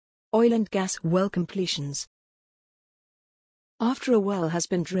Oil and gas well completions. After a well has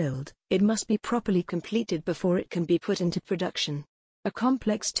been drilled, it must be properly completed before it can be put into production. A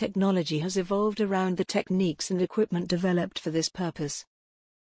complex technology has evolved around the techniques and equipment developed for this purpose.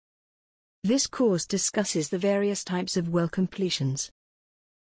 This course discusses the various types of well completions.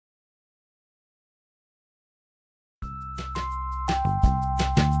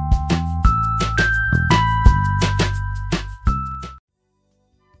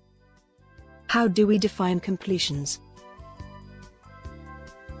 How do we define completions?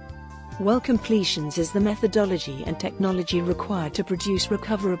 Well completions is the methodology and technology required to produce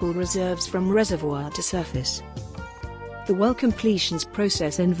recoverable reserves from reservoir to surface. The well completions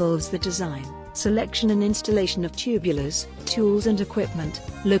process involves the design, selection and installation of tubulars, tools and equipment,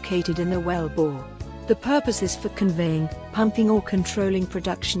 located in the well bore. The purpose is for conveying, pumping or controlling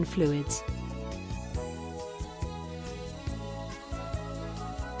production fluids.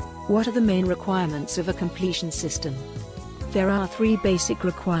 What are the main requirements of a completion system? There are three basic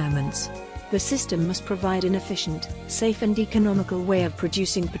requirements. The system must provide an efficient, safe and economical way of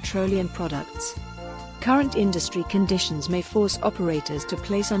producing petroleum products. Current industry conditions may force operators to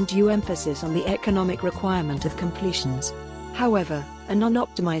place undue emphasis on the economic requirement of completions. However, a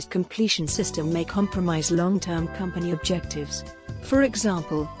non-optimized completion system may compromise long-term company objectives. For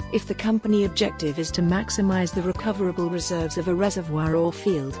example, if the company objective is to maximize the recoverable reserves of a reservoir or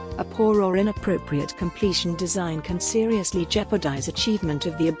field, a poor or inappropriate completion design can seriously jeopardize achievement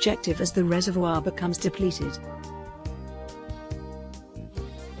of the objective as the reservoir becomes depleted.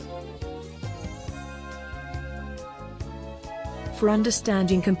 For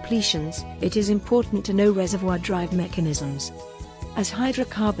understanding completions, it is important to know reservoir drive mechanisms. As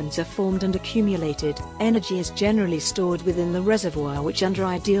hydrocarbons are formed and accumulated, energy is generally stored within the reservoir, which under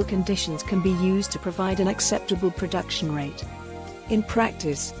ideal conditions can be used to provide an acceptable production rate. In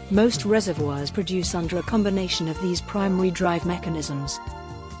practice, most reservoirs produce under a combination of these primary drive mechanisms.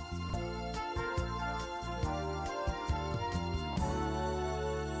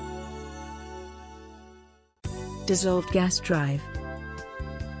 Dissolved gas drive.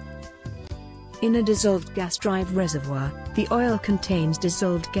 In a dissolved gas drive reservoir, the oil contains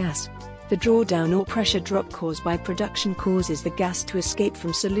dissolved gas. The drawdown or pressure drop caused by production causes the gas to escape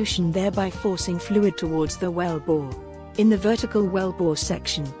from solution, thereby forcing fluid towards the well bore. In the vertical well bore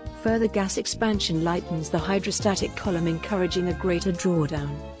section, further gas expansion lightens the hydrostatic column, encouraging a greater drawdown.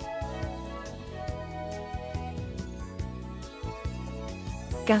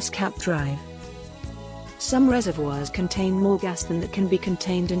 Gas cap drive. Some reservoirs contain more gas than that can be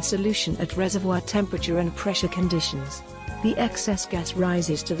contained in solution at reservoir temperature and pressure conditions. The excess gas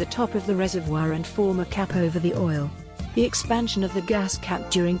rises to the top of the reservoir and form a cap over the oil. The expansion of the gas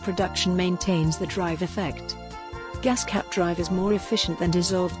cap during production maintains the drive effect. Gas cap drive is more efficient than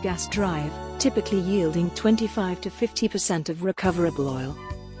dissolved gas drive, typically yielding 25 to 50% of recoverable oil.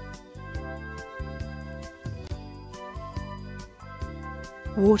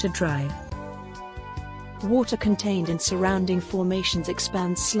 Water drive. Water contained in surrounding formations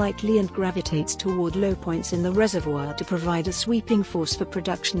expands slightly and gravitates toward low points in the reservoir to provide a sweeping force for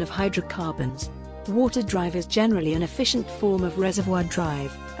production of hydrocarbons. Water drive is generally an efficient form of reservoir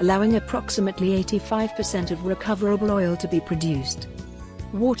drive, allowing approximately 85% of recoverable oil to be produced.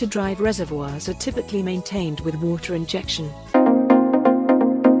 Water drive reservoirs are typically maintained with water injection.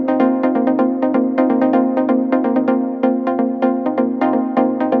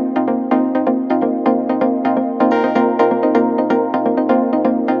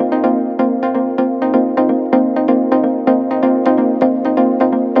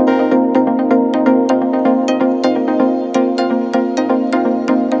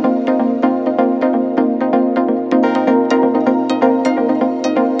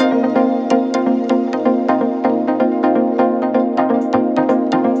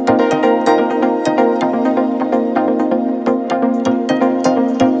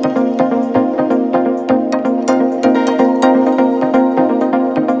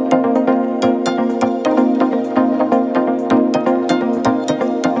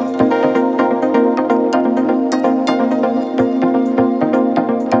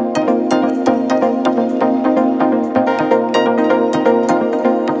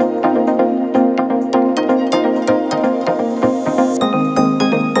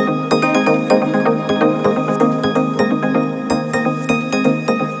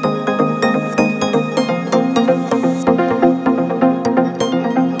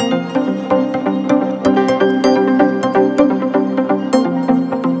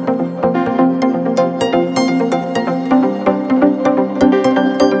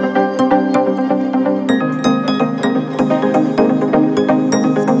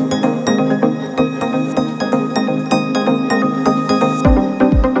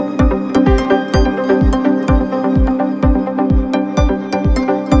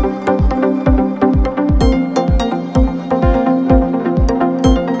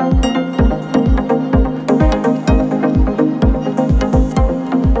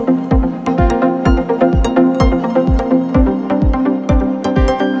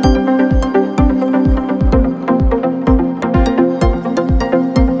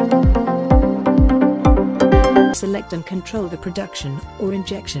 select and control the production, or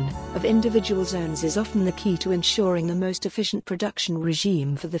injection, of individual zones is often the key to ensuring the most efficient production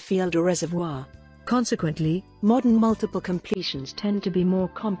regime for the field or reservoir. Consequently, modern multiple completions tend to be more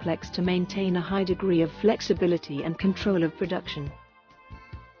complex to maintain a high degree of flexibility and control of production.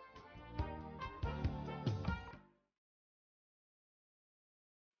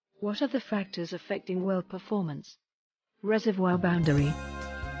 What are the factors affecting well performance? Reservoir boundary,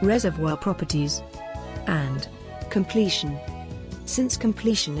 reservoir properties, and completion. Since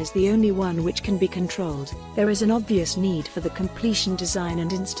completion is the only one which can be controlled, there is an obvious need for the completion design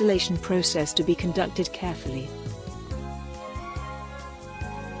and installation process to be conducted carefully.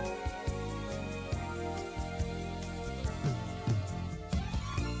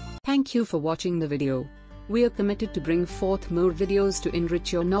 Thank you for watching the video. We are committed to bring forth more videos to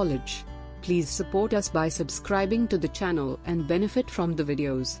enrich your knowledge. Please support us by subscribing to the channel and benefit from the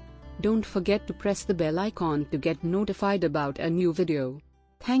videos. Don't forget to press the bell icon to get notified about a new video.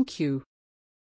 Thank you.